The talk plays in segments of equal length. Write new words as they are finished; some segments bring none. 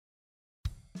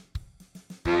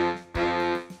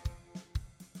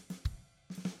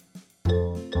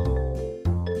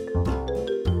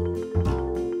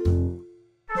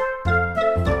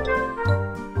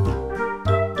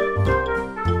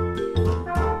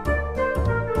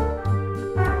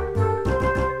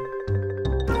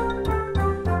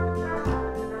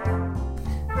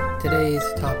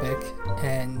today's topic,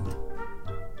 and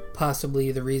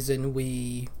possibly the reason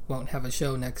we won't have a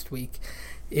show next week,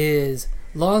 is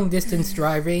long distance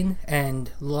driving,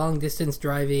 and long distance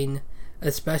driving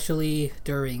especially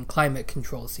during climate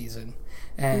control season.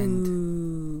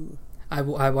 And I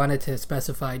wanted to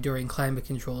specify during climate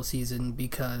control season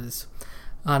because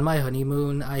on my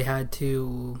honeymoon I had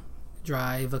to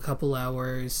drive a couple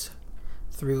hours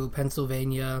through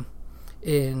Pennsylvania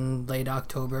in late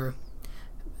October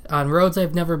on roads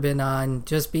I've never been on,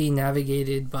 just being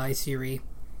navigated by Siri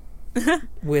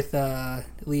with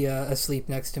Leah asleep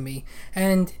next to me,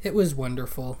 and it was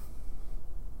wonderful.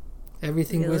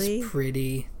 Everything was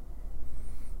pretty.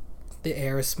 The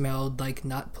air smelled like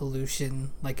not pollution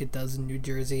like it does in New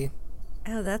Jersey.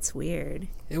 Oh, that's weird.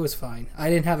 It was fine. I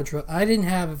didn't have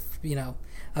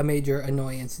a major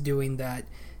annoyance doing that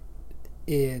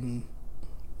in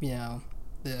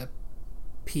the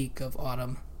peak of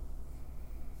autumn.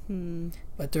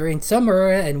 But during summer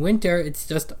and winter, it's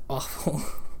just awful.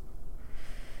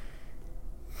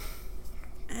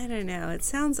 I don't know. It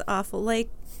sounds awful.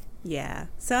 Yeah.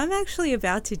 So I'm actually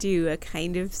about to do a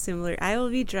kind of similar... I will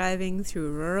be driving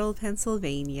through rural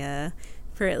Pennsylvania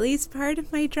for at least part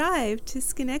of my drive to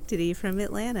Schenectady from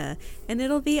Atlanta. And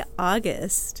it'll be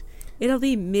August. It'll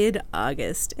be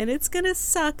mid-August. And it's going to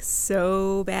suck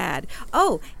so bad.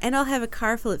 Oh, and I'll have a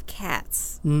car full of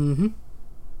cats. Mm-hmm.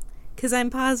 Because I'm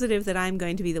positive that I'm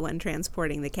going to be the one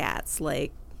transporting the cats.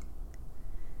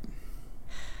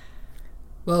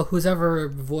 Well, whoever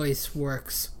voice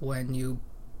works when you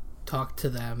talk to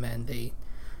them and they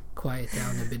quiet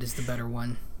down a bit is the better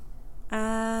one.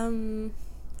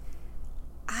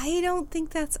 I don't think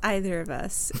that's either of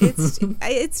us. It's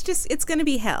it's going to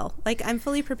be hell. I'm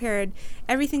fully prepared.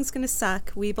 Everything's going to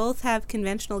suck. We both have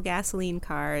conventional gasoline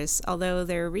cars, although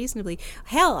they're reasonably...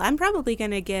 Hell, I'm probably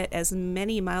going to get as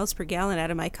many miles per gallon out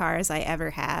of my car as I ever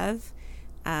have,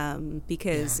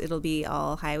 because it'll be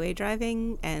all highway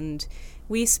driving, and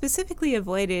we specifically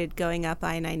avoided going up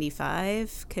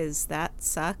I-95 because that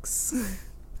sucks.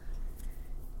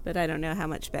 But I don't know how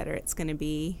much better it's going to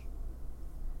be.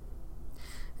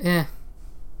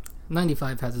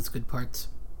 95 has its good parts.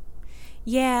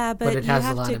 Yeah, but it has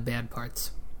a lot of bad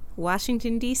parts.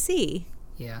 Washington, D.C.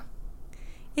 Yeah.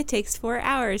 It takes 4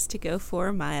 hours to go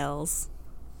 4 miles.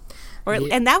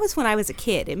 And that was when I was a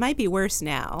kid. It might be worse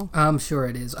now. I'm sure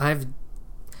it is.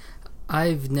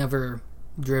 I've never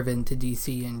driven to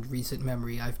D.C. in recent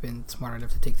memory. I've been smart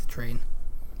enough to take the train.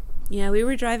 Yeah, we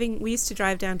used to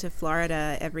drive down to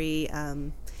Florida every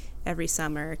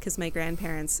summer because my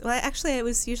grandparents... Well, actually, it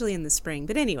was usually in the spring.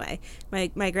 But anyway,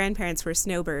 my grandparents were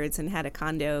snowbirds and had a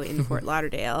condo in Fort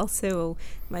Lauderdale. So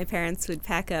my parents would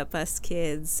pack up us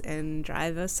kids and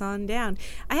drive us on down.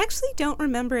 I actually don't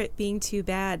remember it being too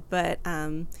bad, but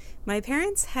my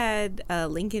parents had a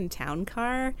Lincoln Town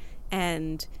Car,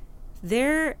 and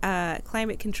their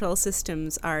climate control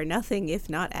systems are nothing if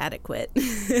not adequate.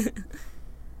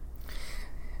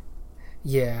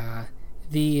 Yeah.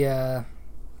 The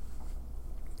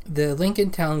Lincoln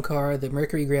Town Car, the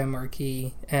Mercury Grand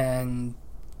Marquis, and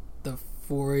the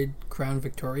Ford Crown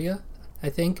Victoria, I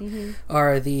think,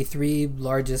 are the 3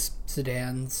 largest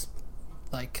sedans,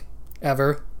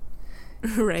 ever.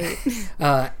 Right.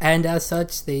 And as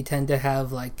such, they tend to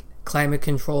have, climate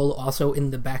control also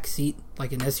in the back seat,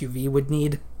 like an SUV would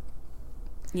need.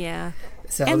 Yeah.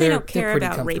 So and they don't care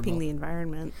about raping the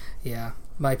environment. Yeah.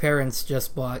 My parents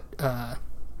just bought...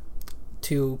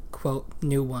 2, quote,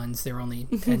 new ones. They're only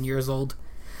 10 years old.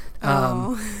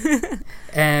 And,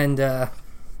 the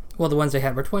ones they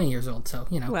had were 20 years old, so,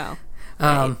 Well,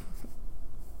 right.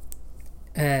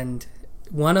 And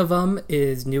one of them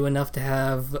is new enough to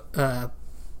have,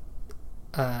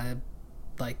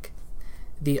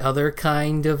 the other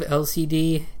kind of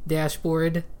LCD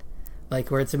dashboard,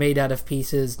 where it's made out of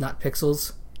pieces, not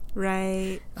pixels.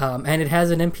 Right. And it has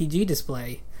an MPG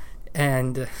display,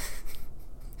 and...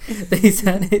 They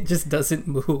said it just doesn't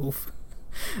move.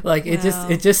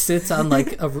 It just sits on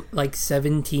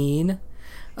 17.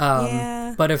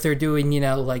 But if they're doing,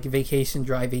 vacation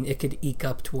driving, it could eke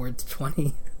up towards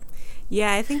 20.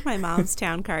 Yeah, I think my mom's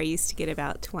town car used to get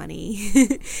about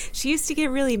 20. She used to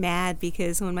get really mad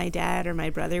because when my dad or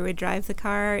my brother would drive the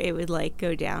car, it would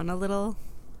go down a little.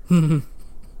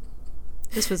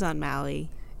 This was on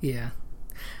Maui. Yeah.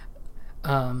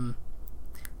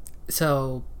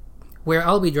 So where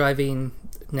I'll be driving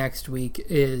next week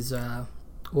is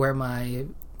where my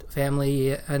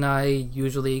family and I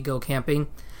usually go camping,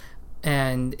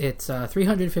 and it's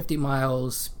 350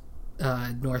 miles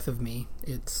north of me.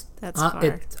 It's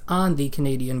on the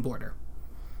Canadian border.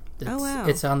 Oh wow!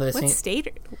 It's on the What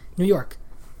state? New York.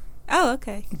 Oh,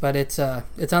 okay. But it's on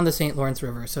the St. Lawrence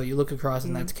River, so you look across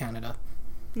and that's Canada.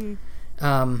 Mm.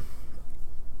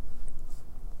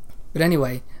 But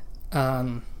anyway,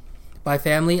 by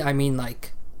family I mean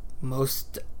like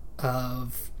most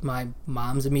of my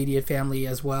mom's immediate family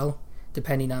as well.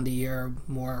 Depending on the year,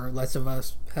 more or less of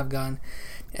us have gone.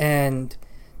 And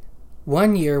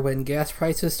one year when gas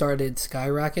prices started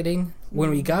skyrocketing, when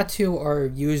we got to our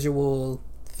usual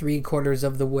 3/4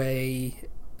 of the way,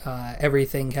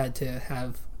 everything had to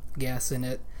have gas in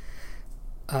it.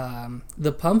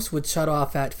 The pumps would shut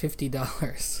off at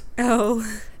 $50.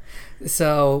 Oh.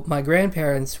 So my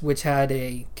grandparents, which had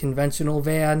a conventional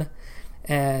van,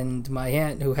 and my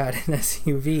aunt, who had an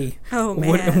SUV,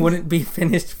 wouldn't be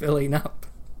finished filling up.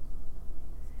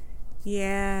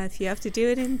 Yeah, if you have to do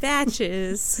it in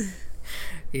batches.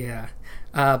 Yeah.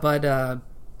 But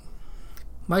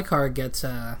my car gets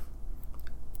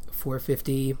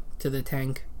 $4.50 to the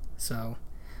tank, so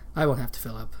I won't have to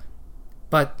fill up.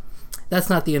 But that's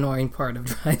not the annoying part of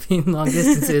driving long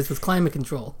distances with climate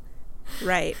control.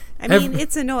 Right. I mean,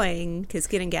 it's annoying because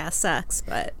getting gas sucks,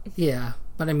 but... Yeah,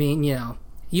 but I mean,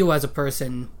 you as a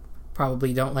person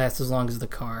probably don't last as long as the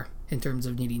car in terms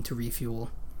of needing to refuel.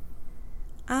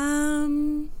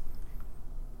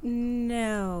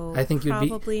 No. I think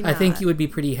probably not. I think you would be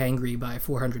pretty hangry by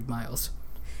 400 miles.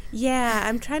 Yeah,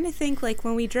 I'm trying to think, like,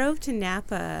 when we drove to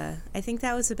Napa, I think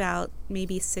that was about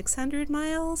maybe 600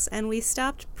 miles, and we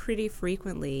stopped pretty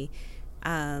frequently.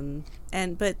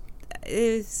 But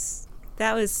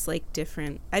that was, like,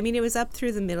 different. I mean, it was up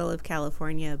through the middle of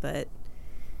California, but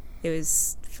it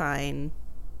was fine.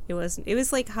 It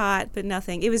was, like, hot, but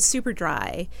nothing. It was super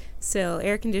dry, so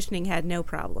air conditioning had no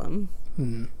problem.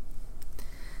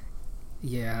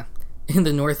 Yeah. In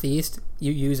the Northeast,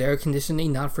 you use air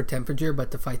conditioning not for temperature,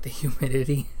 but to fight the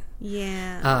humidity.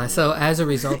 Yeah. So as a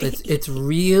result, it's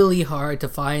really hard to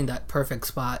find that perfect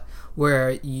spot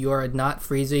where you're not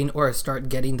freezing or start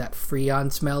getting that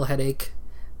Freon smell headache,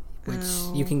 which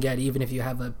you can get even if you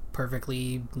have a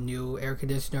perfectly new air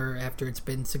conditioner after it's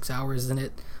been 6 hours in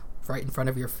it right in front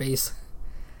of your face.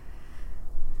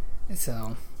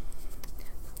 So,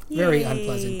 very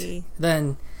unpleasant.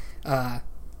 Then,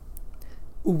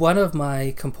 one of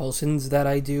my compulsions that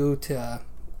I do to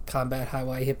combat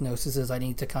highway hypnosis is I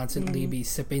need to constantly be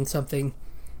sipping something,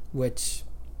 which,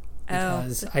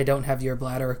 because I don't have your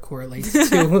bladder, correlates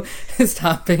to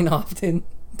stopping often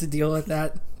to deal with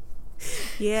that.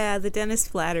 Yeah, the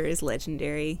dentist bladder is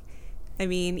legendary. I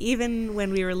mean, even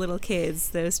when we were little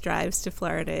kids, those drives to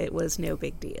Florida, it was no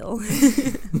big deal.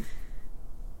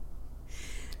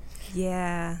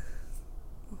 Yeah.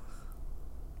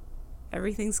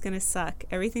 Everything's gonna suck.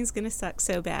 Everything's gonna suck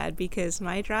so bad because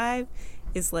my drive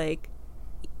is like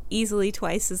easily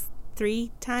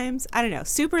three times, I don't know,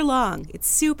 super long. It's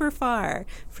super far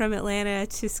from Atlanta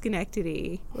to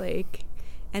Schenectady. Like,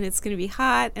 and it's gonna be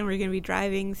hot, and we're gonna be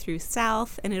driving through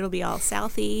South, and it'll be all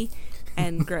Southy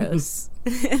and gross.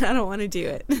 And I don't want to do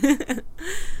it.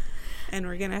 And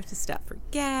we're gonna have to stop for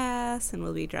gas, and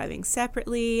we'll be driving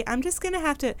separately. I'm just gonna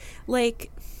have to,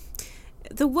 like,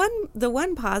 the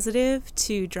one positive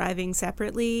to driving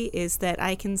separately is that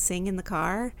I can sing in the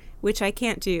car, which I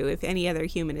can't do if any other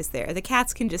human is there. The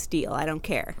cats can just deal. I don't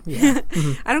care. Yeah.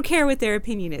 I don't care what their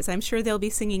opinion is. I'm sure they'll be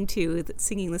singing too,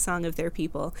 singing the song of their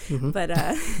people. But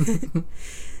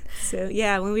so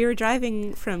yeah, when we were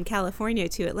driving from California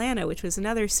to Atlanta, which was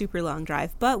another super long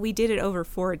drive, but we did it over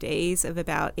 4 days of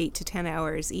about 8 to 10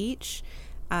 hours each.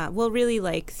 Well, really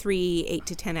like 3 8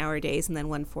 to 10 hour days and then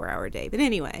 1 4-hour day. But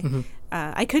anyway,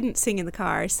 I couldn't sing in the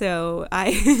car, so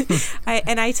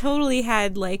I totally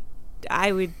had, like,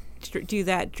 I would do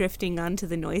that drifting onto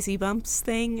the noisy bumps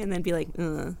thing and then be like,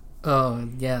 ugh. Oh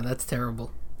yeah, that's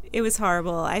terrible. It was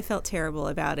horrible. I felt terrible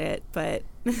about it, but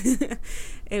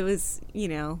it was,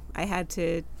 I had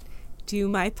to do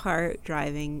my part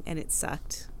driving, and it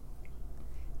sucked.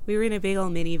 We were in a big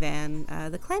old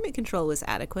minivan. The climate control was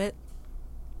adequate.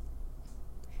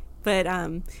 But,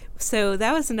 so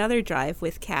that was another drive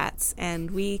with cats,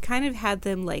 and we kind of had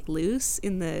them, like, loose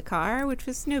in the car, which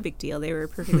was no big deal. They were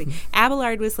perfectly...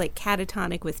 Abelard was, like,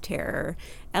 catatonic with terror.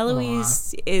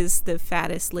 Eloise is the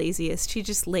fattest, laziest. She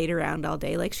just laid around all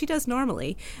day, like she does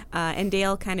normally. And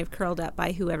Dale kind of curled up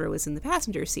by whoever was in the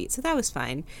passenger seat, so that was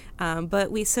fine.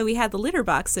 But we had the litter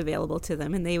box available to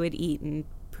them, and they would eat and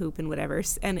poop and whatever.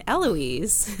 And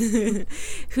Eloise,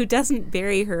 who doesn't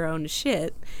bury her own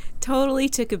shit, totally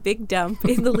took a big dump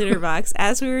in the litter box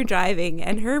as we were driving,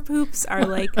 and her poops are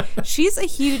like, she's a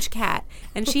huge cat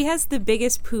and she has the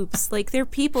biggest poops, like they're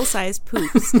people-sized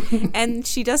poops, and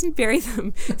she doesn't bury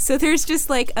them, so there's just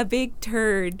like a big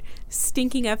turd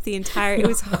stinking up the entire, it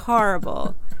was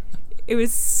horrible. It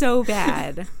was so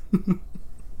bad.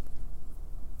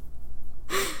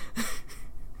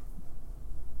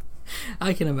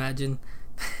 I can imagine.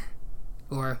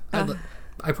 Or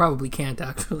I probably can't,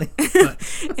 actually. But.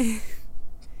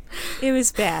 It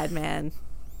was bad, man.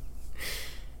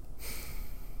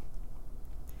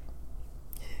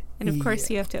 And of course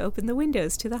you have to open the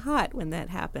windows to the hot when that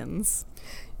happens.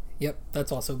 Yep,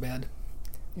 that's also bad.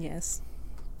 Yes.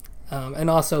 And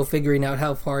also figuring out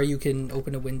how far you can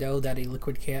open a window that a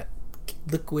liquid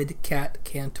cat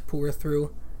can't pour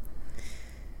through.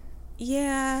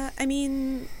 Yeah, I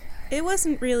mean, it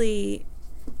wasn't really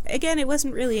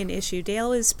an issue. Dale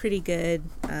was pretty good.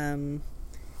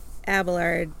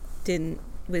 Abelard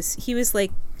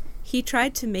he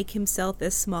tried to make himself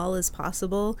as small as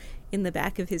possible in the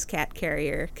back of his cat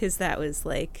carrier, because that was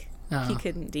he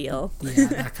couldn't deal. Yeah,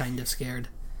 that kind of scared.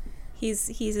 He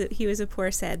was a poor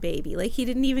sad baby. Like, he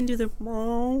didn't even do the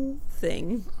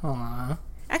thing. Aww.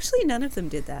 Actually, none of them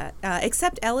did that,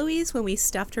 except Eloise. When we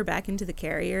stuffed her back into the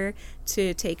carrier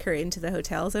to take her into the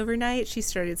hotels overnight, she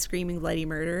started screaming bloody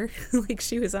murder like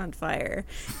she was on fire.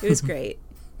 It was great.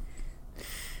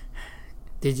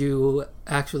 Did you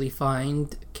actually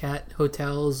find cat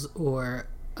hotels, or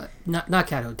not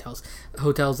cat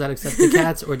hotels that accept the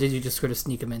cats, or did you just sort of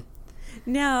sneak them in?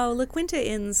 No, La Quinta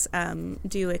Inns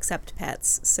do accept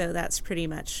pets, so that's pretty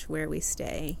much where we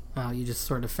stay. Oh, you just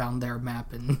sort of found their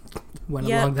map and went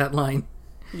along that line.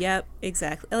 Yep,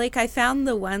 exactly. Like, I found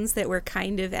the ones that were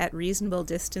kind of at reasonable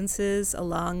distances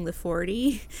along the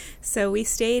 40. So we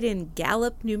stayed in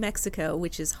Gallup, New Mexico,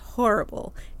 which is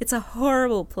horrible. It's a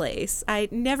horrible place. I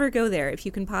never go there if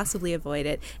you can possibly avoid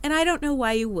it. And I don't know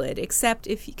why you would, except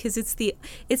because it's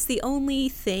the only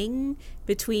thing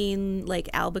between like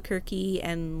Albuquerque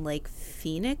and like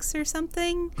Phoenix or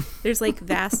something. There's like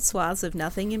vast swaths of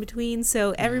nothing in between.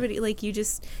 So everybody, like,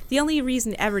 the only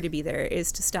reason ever to be there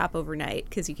is to stop overnight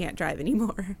because you can't drive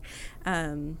anymore.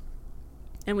 And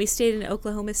we stayed in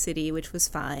Oklahoma City, which was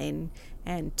fine,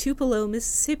 and Tupelo,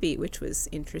 Mississippi, which was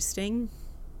interesting.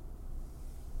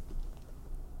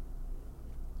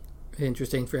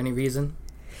 Interesting for any reason?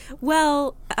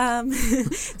 Well,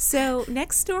 so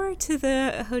next door to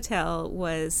the hotel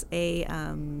was a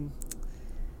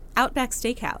Outback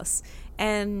Steakhouse,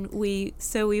 and we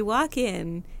walk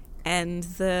in, and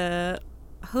the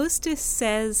hostess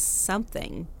says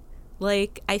something,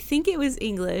 like, I think it was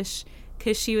English,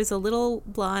 because she was a little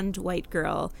blonde white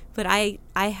girl, but I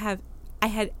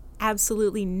had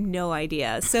absolutely no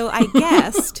idea. So I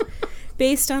guessed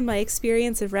based on my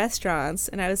experience of restaurants,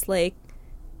 and I was like,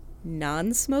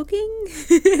 non-smoking?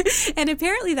 And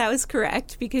apparently that was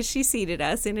correct, because she seated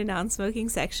us in a non-smoking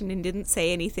section and didn't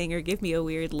say anything or give me a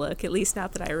weird look, at least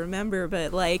not that I remember.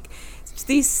 But like,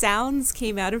 these sounds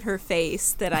came out of her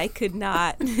face that I could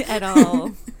not at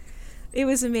all. It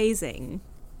was amazing.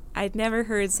 I'd never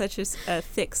heard such a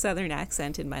thick Southern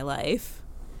accent in my life.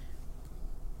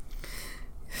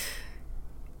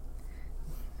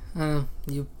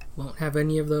 You won't have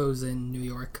any of those in New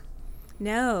York.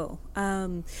 No.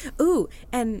 Ooh,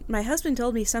 and my husband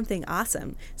told me something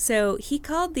awesome. So he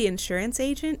called the insurance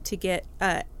agent to get,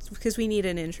 because we need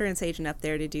an insurance agent up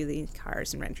there to do the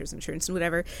cars and renters insurance and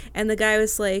whatever. And the guy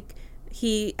was like,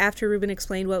 after Ruben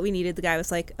explained what we needed, the guy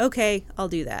was like, okay, I'll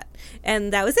do that.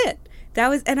 And that was it.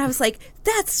 And I was like,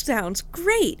 that sounds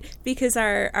great, because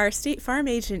our State Farm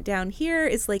agent down here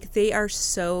is like, they are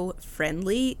so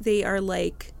friendly. They are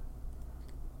like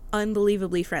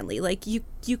unbelievably friendly. Like, you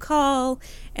call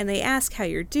and they ask how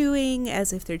you're doing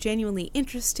as if they're genuinely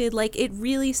interested. Like, it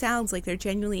really sounds like they're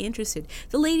genuinely interested.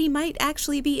 The lady might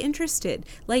actually be interested,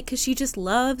 like, because she just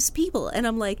loves people. And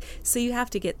I'm like, so you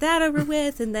have to get that over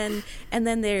with, and then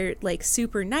they're like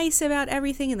super nice about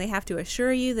everything, and they have to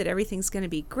assure you that everything's going to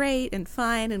be great and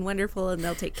fine and wonderful, and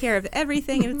they'll take care of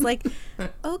everything. And it's like,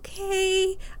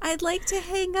 okay, I'd like to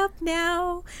hang up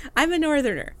now. I'm a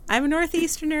northerner, I'm a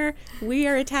northeasterner, we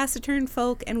are a taciturn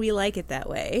folk, and we like it that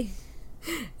way.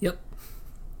 Yep.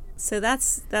 So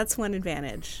that's one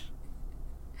advantage.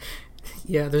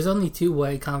 Yeah, there's only two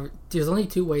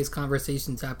ways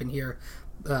conversations happen here,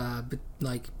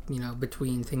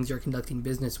 between things you're conducting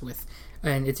business with,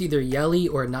 and it's either yelly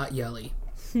or not yelly.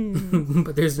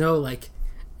 But there's no like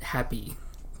happy.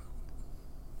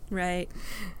 Right.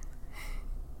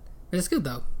 But it's good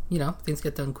though. Things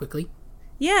get done quickly.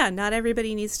 Yeah, not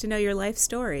everybody needs to know your life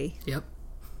story. Yep.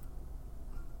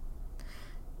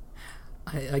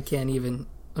 I can't even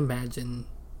imagine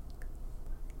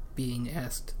being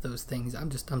asked those things. I'm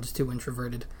just too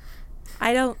introverted.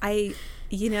 It's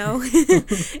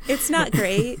not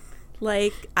great.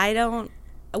 Like, I don't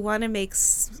want to make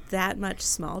that much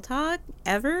small talk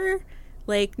ever,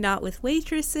 Like, not with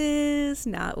waitresses,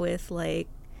 not with, like,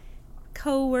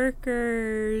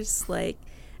 co-workers, like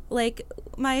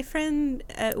my friend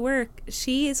at work,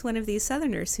 she is one of these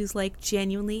Southerners who's like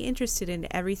genuinely interested in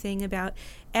everything about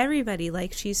everybody.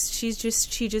 Like she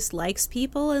just likes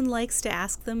people and likes to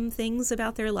ask them things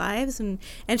about their lives, and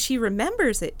she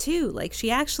remembers it too. Like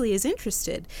she actually is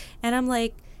interested. And I'm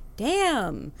like,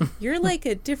 damn, you're like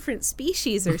a different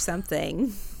species or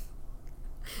something.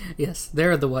 Yes,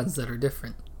 they're the ones that are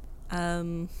different.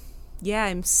 Yeah,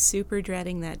 I'm super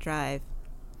dreading that drive.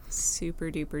 Super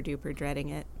duper duper dreading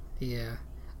it. Yeah.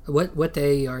 What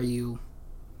day are you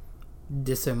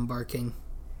disembarking?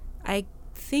 I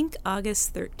think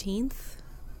August 13th.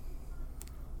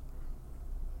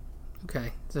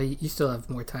 Okay, so you still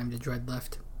have more time to dread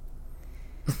left.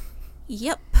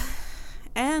 Yep.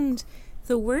 And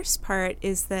the worst part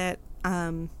is that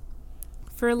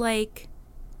for like,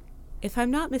 if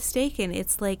I'm not mistaken,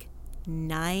 it's like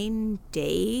 9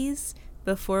 days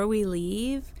before we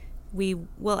leave.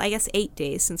 Well, I guess 8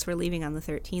 days, since we're leaving on the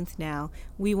 13th now,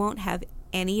 we won't have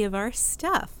any of our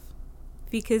stuff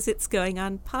because it's going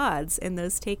on pods, and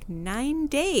those take 9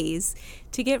 days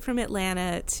to get from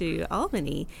Atlanta to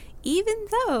Albany, even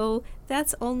though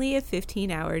that's only a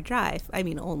 15-hour drive. I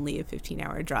mean, only a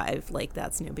 15-hour drive. Like,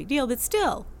 that's no big deal, but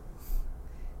still.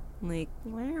 Like,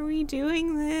 why are we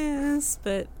doing this?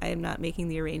 But I am not making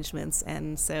the arrangements,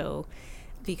 and so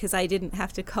because I didn't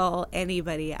have to call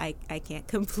anybody, I can't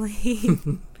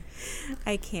complain.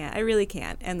 I can't. I really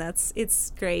can't. And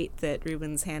it's great that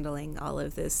Ruben's handling all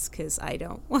of this, because I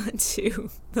don't want to.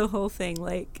 The whole thing,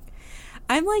 like,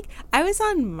 I was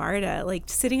on MARTA, like,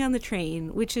 sitting on the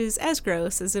train, which is as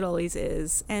gross as it always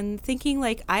is, and thinking,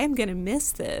 like, I am going to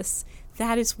miss this.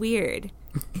 That is weird,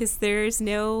 because there's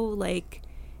no, like,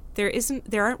 there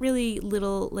aren't really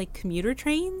little, like, commuter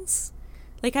trains.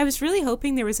 Like, I was really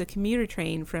hoping there was a commuter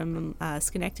train from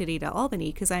Schenectady to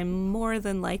Albany, because I'm more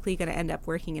than likely going to end up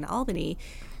working in Albany,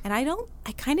 and I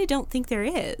kind of don't think there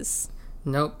is.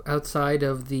 Nope. Outside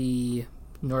of the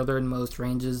northernmost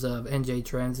ranges of NJ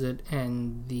Transit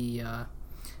and the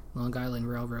Long Island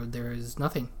Railroad, there is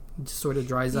nothing. It just sort of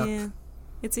dries up. Yeah,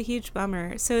 it's a huge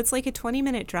bummer. So it's like a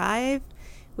 20-minute drive,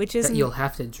 which isn't... That you'll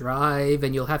have to drive,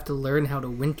 and you'll have to learn how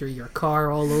to winter your car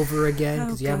all over again,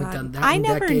 because you haven't done that in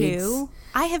decades. I never knew.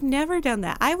 I have never done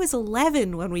that. I was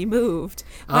 11 when we moved.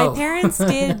 My parents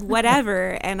did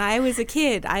whatever, and I was a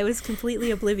kid. I was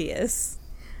completely oblivious.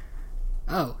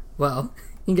 Oh, well,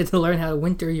 you get to learn how to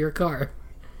winter your car.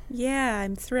 Yeah,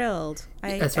 I'm thrilled.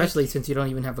 Especially since you don't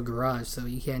even have a garage, so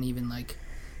you can't even, like,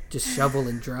 just shovel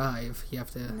and drive. You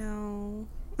have to... No.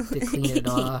 To clean it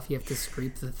off, you have to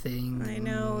scrape the thing. I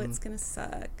know, it's gonna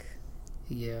suck.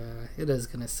 Yeah, it is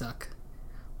gonna suck.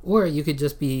 Or you could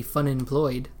just be fun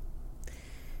employed.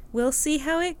 We'll see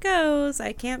how it goes.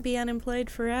 I can't be unemployed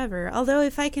forever. Although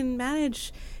if I can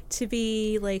manage to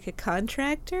be like a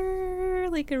contractor,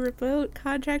 like a remote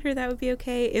contractor, that would be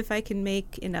okay. If I can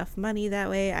make enough money that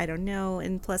way, I don't know.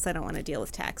 And plus, I don't want to deal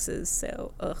with taxes.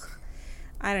 So,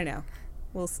 I don't know.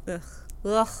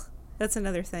 That's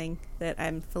another thing that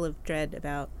I'm full of dread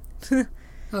about.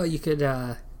 Oh, you could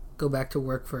go back to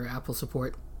work for Apple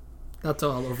support. That's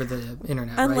all over the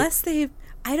internet, Unless right?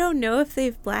 I don't know if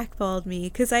they've blackballed me,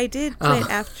 because I did quit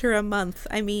after a month.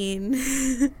 I mean,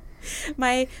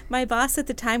 my boss at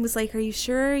the time was like, "Are you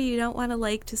sure you don't want to,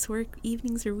 like, just work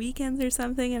evenings or weekends or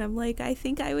something?" And I'm like, "I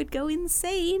think I would go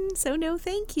insane, so no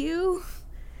thank you."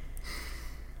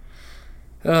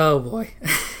 Oh, boy.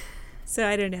 So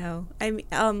I don't know.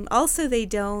 Also, they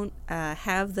don't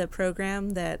have the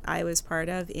program that I was part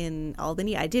of in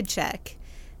Albany. I did check.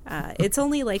 It's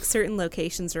only like certain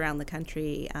locations around the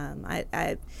country.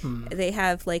 They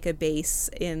have like a base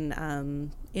in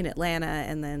Atlanta,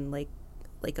 and then like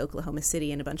Oklahoma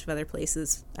City and a bunch of other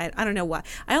places. I don't know why.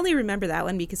 I only remember that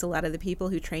one because a lot of the people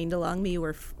who trained along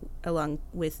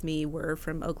with me were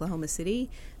from Oklahoma City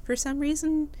for some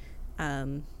reason.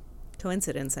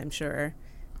 Coincidence, I'm sure.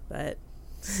 But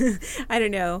I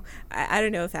don't know. I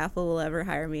don't know if Apple will ever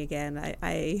hire me again.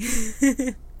 I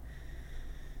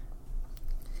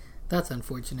That's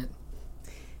unfortunate.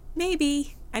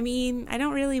 Maybe. I mean, I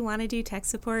don't really want to do tech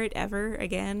support ever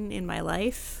again in my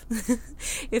life,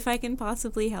 if I can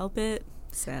possibly help it.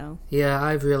 So. Yeah,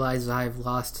 I've realized I've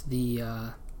lost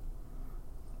the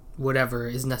whatever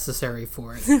is necessary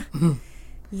for it.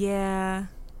 Yeah,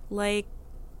 like,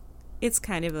 it's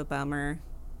kind of a bummer.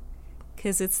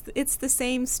 Because it's the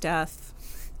same stuff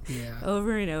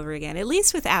over and over again. At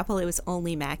least with Apple, it was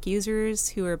only Mac users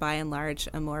who are by and large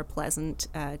a more pleasant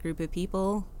group of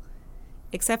people.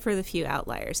 except for the few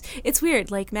outliers. It's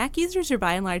weird. Like, Mac users are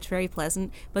by and large very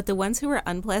pleasant, but the ones who are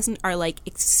unpleasant are, like,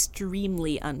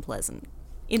 extremely unpleasant,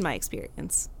 in my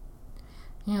experience.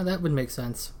 Yeah, that would make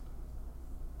sense.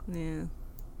 Yeah.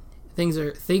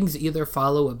 Things either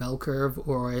follow a bell curve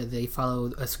or they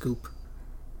follow a scoop.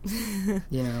 You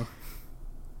know.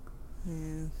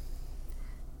 Yeah.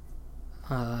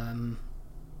 Um.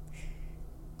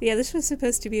 Yeah, this was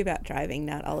supposed to be about driving,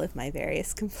 not all of my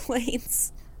various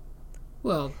complaints.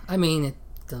 Well, I mean, it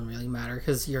doesn't really matter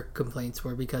because your complaints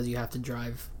were because you have to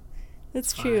drive.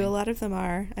 That's true. A lot of them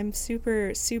are. I'm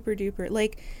super, super duper.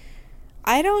 Like,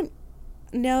 I don't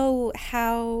know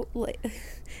how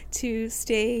to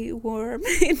stay warm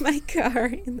in my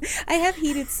car. I have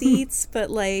heated seats, but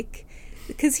like,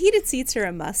 because heated seats are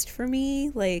a must for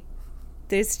me. Like,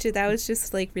 that was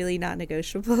just like really not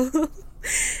negotiable.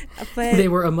 But they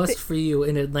were a must for you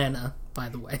in Atlanta, by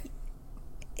the way.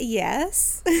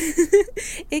 Yes.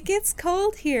 It gets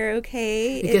cold here,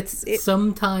 okay? It gets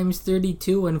sometimes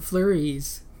 32 and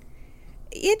flurries.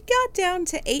 It got down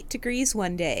to 8 degrees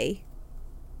one day.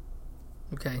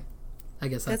 Okay. I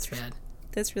guess that's bad.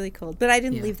 That's really cold. But I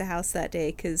didn't leave the house that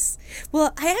day because,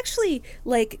 well, I actually,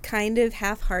 like, kind of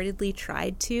half-heartedly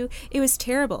tried to. It was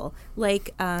terrible.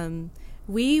 Like,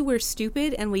 we were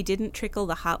stupid and we didn't trickle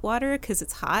the hot water because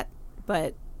it's hot,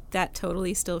 but that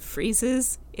totally still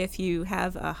freezes if you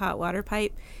have a hot water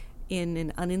pipe in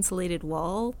an uninsulated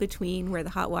wall between where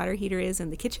the hot water heater is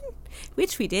and the kitchen,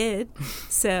 which we did.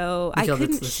 So I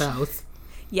couldn't. It's the South.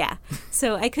 Yeah.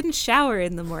 So I couldn't shower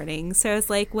in the morning. So I was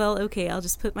like, well, okay, I'll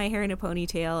just put my hair in a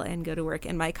ponytail and go to work.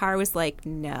 And my car was like,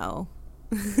 no.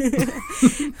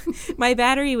 My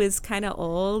battery was kind of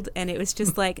old and it was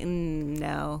just like,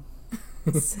 no.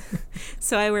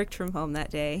 So I worked from home that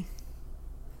day.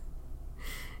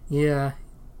 Yeah.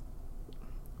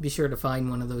 Be sure to find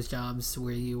one of those jobs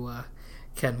where you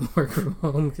can work from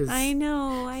home because I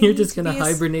know. You're just going to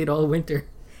hibernate all winter.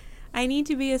 I need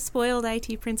to be a spoiled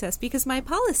IT princess because my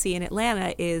policy in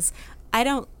Atlanta is I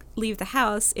don't leave the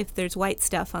house if there's white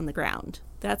stuff on the ground.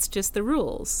 That's just the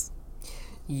rules.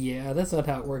 Yeah, that's not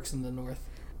how it works in the north.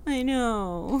 I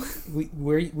know.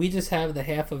 We just have the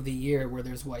half of the year where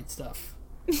there's white stuff.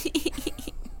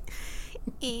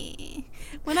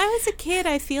 When I was a kid,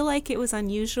 I feel like it was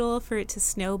unusual for it to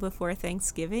snow before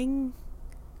Thanksgiving.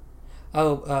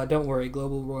 Oh, don't worry.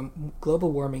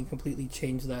 Global warming completely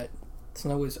changed that.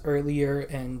 Snow is earlier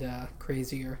and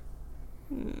crazier.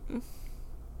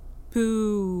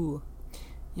 Boo.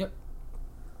 Yep.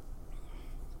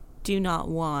 Do not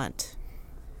want.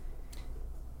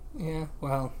 Yeah,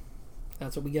 well,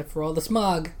 that's what we get for all the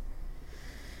smog.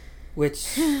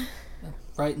 Which,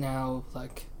 right now,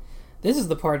 like, this is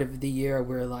the part of the year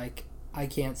where, like, I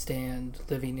can't stand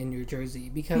living in New Jersey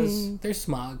because there's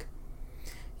smog.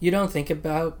 You don't think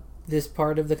about this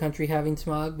part of the country having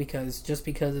smog because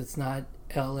it's not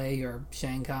LA or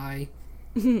Shanghai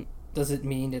doesn't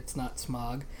mean it's not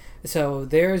smog. So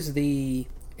there's the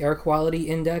air quality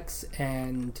index,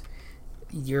 and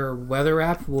your weather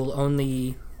app will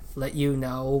only let you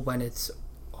know when it's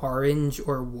orange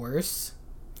or worse.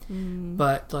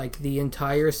 But like the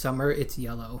entire summer it's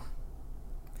yellow.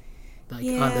 Like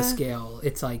on the scale,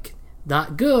 it's like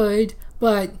not good,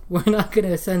 but we're not going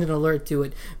to send an alert to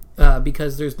it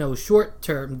because there's no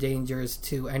short-term dangers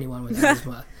to anyone with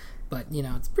asthma. But, you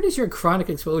know, it's pretty sure chronic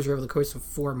exposure over the course of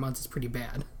 4 months is pretty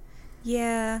bad.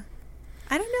 Yeah.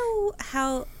 I don't know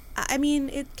how... I mean,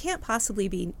 it can't possibly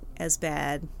be as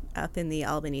bad up in the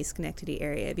Albany, Schenectady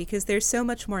area because there's so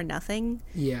much more nothing.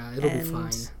 Yeah, it'll be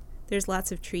fine. There's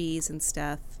lots of trees and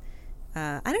stuff.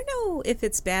 I don't know if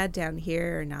it's bad down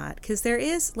here or not because there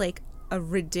is, like, a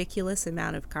ridiculous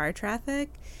amount of car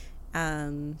traffic.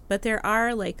 But there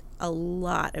are, like, a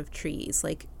lot of trees,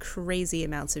 like crazy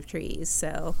amounts of trees.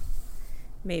 So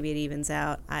maybe it evens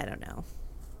out. I don't know.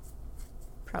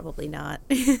 Probably not.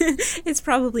 It's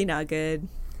probably not good.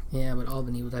 Yeah, but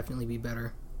Albany will definitely be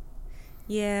better.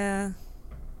 Yeah.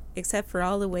 Except for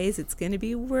all the ways it's going to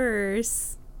be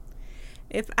worse.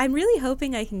 I'm really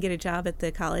hoping I can get a job at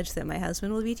the college that my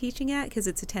husband will be teaching at because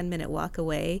it's a 10-minute walk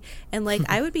away. And, like,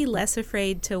 I would be less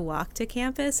afraid to walk to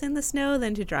campus in the snow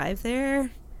than to drive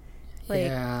there. Like,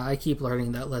 yeah, I keep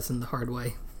learning that lesson the hard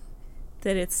way.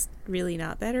 That it's really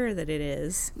not better or that it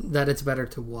is? That it's better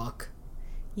to walk.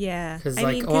 Yeah. Because,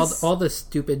 like, all the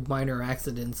stupid minor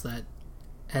accidents that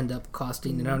end up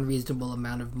costing an unreasonable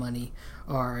amount of money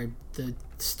are the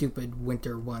stupid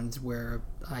winter ones where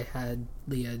I had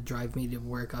Leah drive me to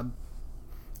work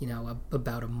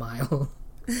about a mile.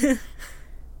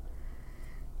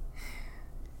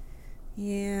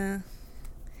 Yeah.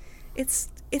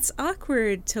 It's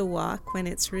awkward to walk when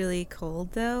it's really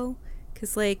cold though,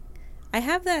 because like I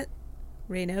have that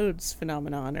Raynaud's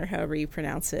phenomenon, or however you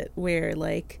pronounce it, where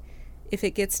like if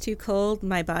it gets too cold,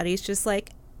 my body's just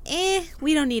like,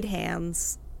 we don't need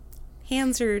hands.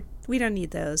 We don't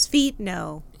need those. Feet,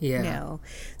 no. Yeah. No.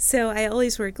 So I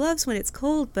always wear gloves when it's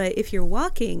cold, but if you're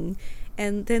walking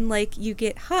and then like you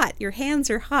get hot, your hands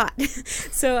are hot.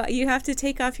 So you have to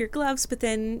take off your gloves, but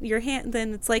then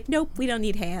then it's like, nope, we don't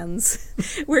need hands.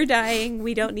 We're dying.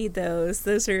 We don't need those.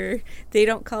 They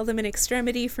don't call them an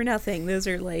extremity for nothing. Those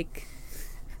are like,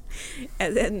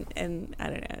 and I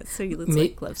don't know. So it's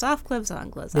like gloves off, gloves on,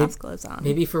 gloves off, gloves on.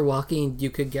 Maybe for walking, you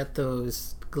could get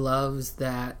those gloves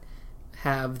that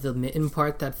have the mitten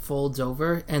part that folds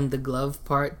over, and the glove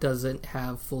part doesn't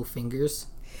have full fingers.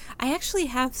 I actually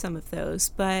have some of those,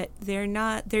 but they're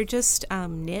just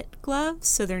knit gloves,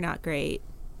 so they're not great.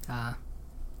 I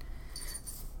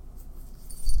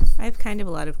have kind of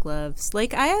a lot of gloves.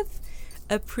 Like, I have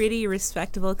a pretty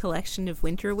respectable collection of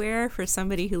winter wear for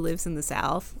somebody who lives in the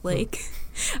South. Like,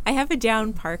 I have a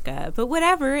down parka, but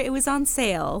whatever, it was on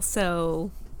sale, so...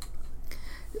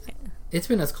 It's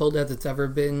been as cold as it's ever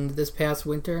been this past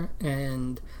winter,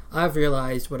 and I've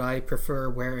realized what I prefer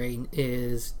wearing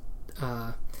is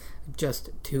just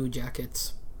 2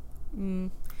 jackets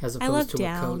as opposed to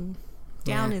a coat.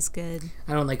 Down is good.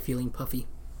 I don't like feeling puffy.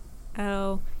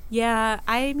 Oh, yeah.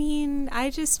 I mean, I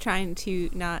just try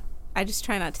not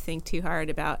to think too hard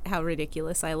about how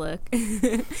ridiculous I look.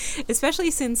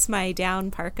 Especially since my down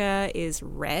parka is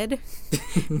red.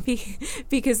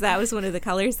 Because that was one of the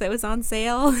colors that was on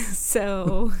sale.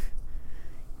 So,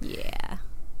 yeah.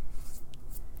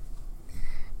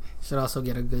 Should also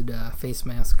get a good face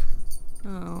mask.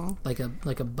 Oh. Like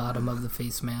a bottom of the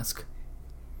face mask.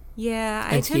 Yeah,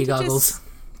 and ski goggles.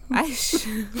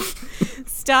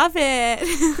 Stop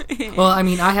it. Well, I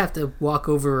mean, I have to walk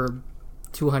over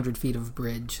 200 feet of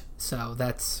bridge, so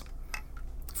that's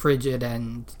frigid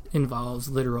and involves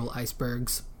literal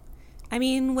icebergs. I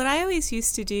mean, what I always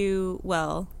used to do,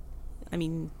 well, I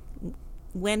mean,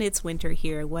 when it's winter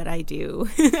here, what I do,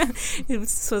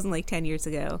 this wasn't like 10 years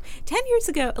ago. 10 years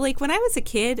ago, like when I was a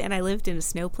kid and I lived in a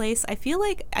snow place, I feel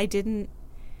like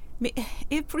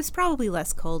it was probably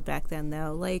less cold back then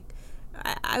though. Like,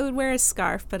 I would wear a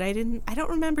scarf, but I don't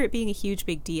remember it being a huge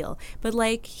big deal. But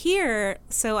like here,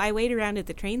 so I wait around at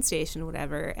the train station,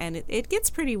 whatever, and it gets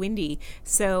pretty windy.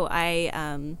 So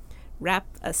I wrap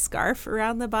a scarf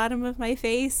around the bottom of my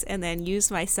face and then use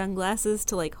my sunglasses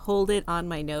to like hold it on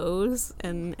my nose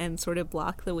and sort of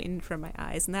block the wind from my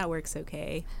eyes, and that works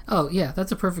okay. Oh yeah,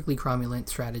 that's a perfectly cromulent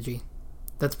strategy.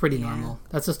 That's pretty normal.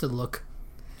 That's just a look.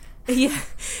 Yeah,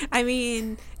 I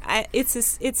mean, it's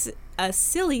a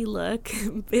silly look.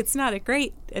 It's not a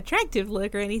great attractive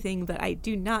look or anything, but I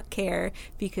do not care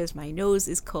because my nose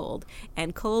is cold,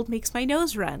 and cold makes my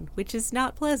nose run, which is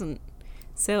not pleasant.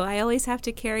 So I always have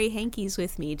to carry hankies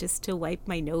with me just to wipe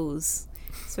my nose.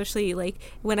 Especially like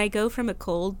when I go from the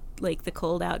cold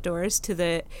outdoors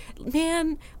to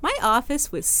my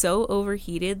office was so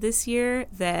overheated this year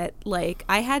that like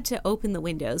I had to open the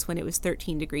windows when it was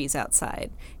 13 degrees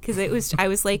outside because it was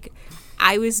like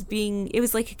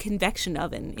a convection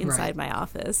oven inside my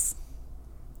office.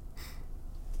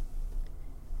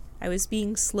 I was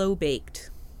being slow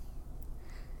baked.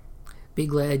 Be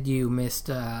glad you missed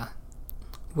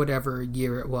whatever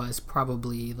year it was,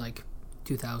 probably like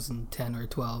 2010 or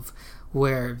 12,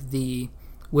 where the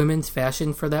women's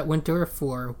fashion for that winter,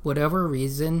 for whatever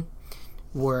reason,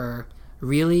 were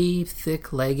really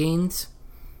thick leggings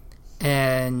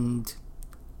and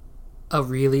a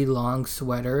really long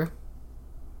sweater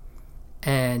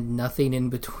and nothing in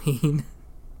between.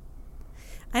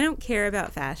 I don't care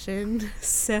about fashion,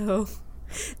 so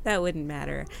that wouldn't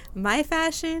matter. My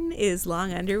fashion is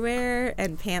long underwear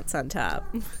and pants on top.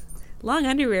 Long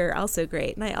underwear are also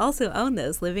great, and I also own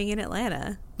those living in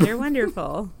Atlanta. They're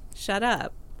wonderful. Shut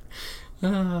up.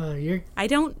 I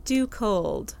don't do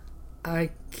cold. I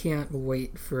can't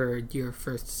wait for your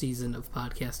first season of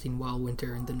podcasting while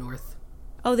winter in the north.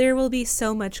 Oh, there will be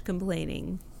so much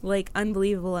complaining. Like,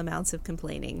 unbelievable amounts of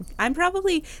complaining. I'm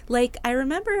probably, like, I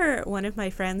remember one of my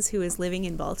friends who was living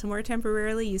in Baltimore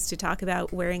temporarily used to talk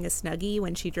about wearing a Snuggie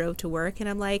when she drove to work, and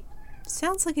I'm like,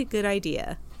 sounds like a good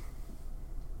idea.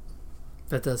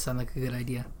 That does sound like a good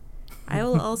idea. I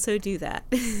will also do that.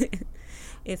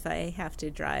 If I have to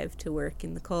drive to work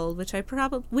in the cold, which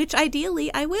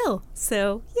ideally I will.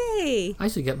 So, yay! I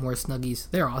should get more Snuggies.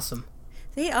 They're awesome.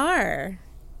 They are.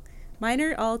 Mine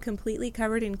are all completely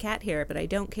covered in cat hair, but I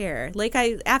don't care. Like,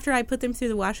 after I put them through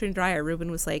the washer and dryer, Ruben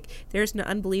was like, there's an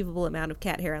unbelievable amount of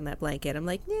cat hair on that blanket. I'm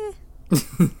like, nah.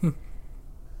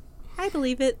 I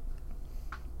believe it.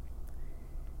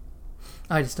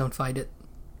 I just don't find it.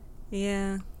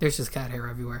 Yeah. There's just cat hair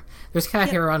everywhere. There's cat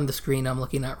hair on the screen I'm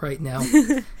looking at right now.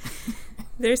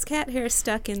 There's cat hair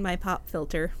stuck in my pop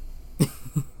filter.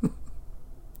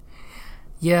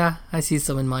 Yeah, I see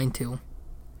some in mine too.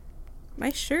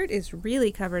 My shirt is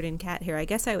really covered in cat hair. I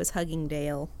guess I was hugging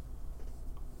Dale.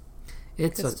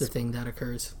 It's just a thing that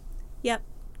occurs. Yep.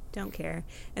 Don't care.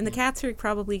 And the cats are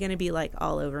probably going to be like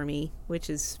all over me, which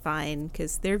is fine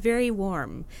because they're very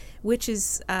warm, which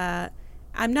is,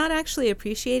 I'm not actually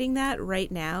appreciating that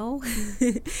right now,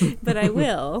 but I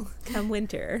will come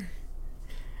winter.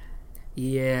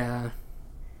 Yeah.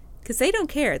 Because they don't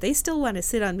care. They still want to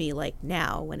sit on me like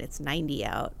now when it's 90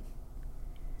 out.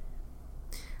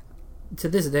 To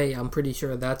this day, I'm pretty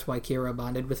sure that's why Kira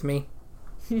bonded with me.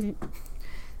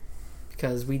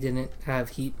 Because we didn't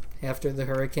have heat after the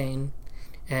hurricane,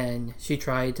 and she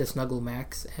tried to snuggle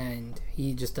Max, and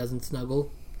he just doesn't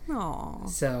snuggle. Aww.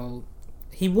 So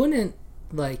he wouldn't,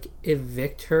 like,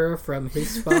 evict her from his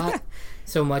spot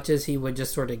so much as he would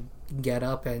just sort of get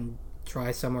up and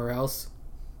try somewhere else.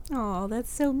 Oh,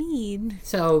 that's so mean.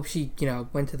 So she,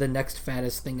 went to the next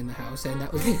fattest thing in the house, and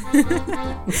that was me.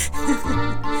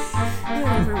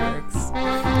 Whatever works.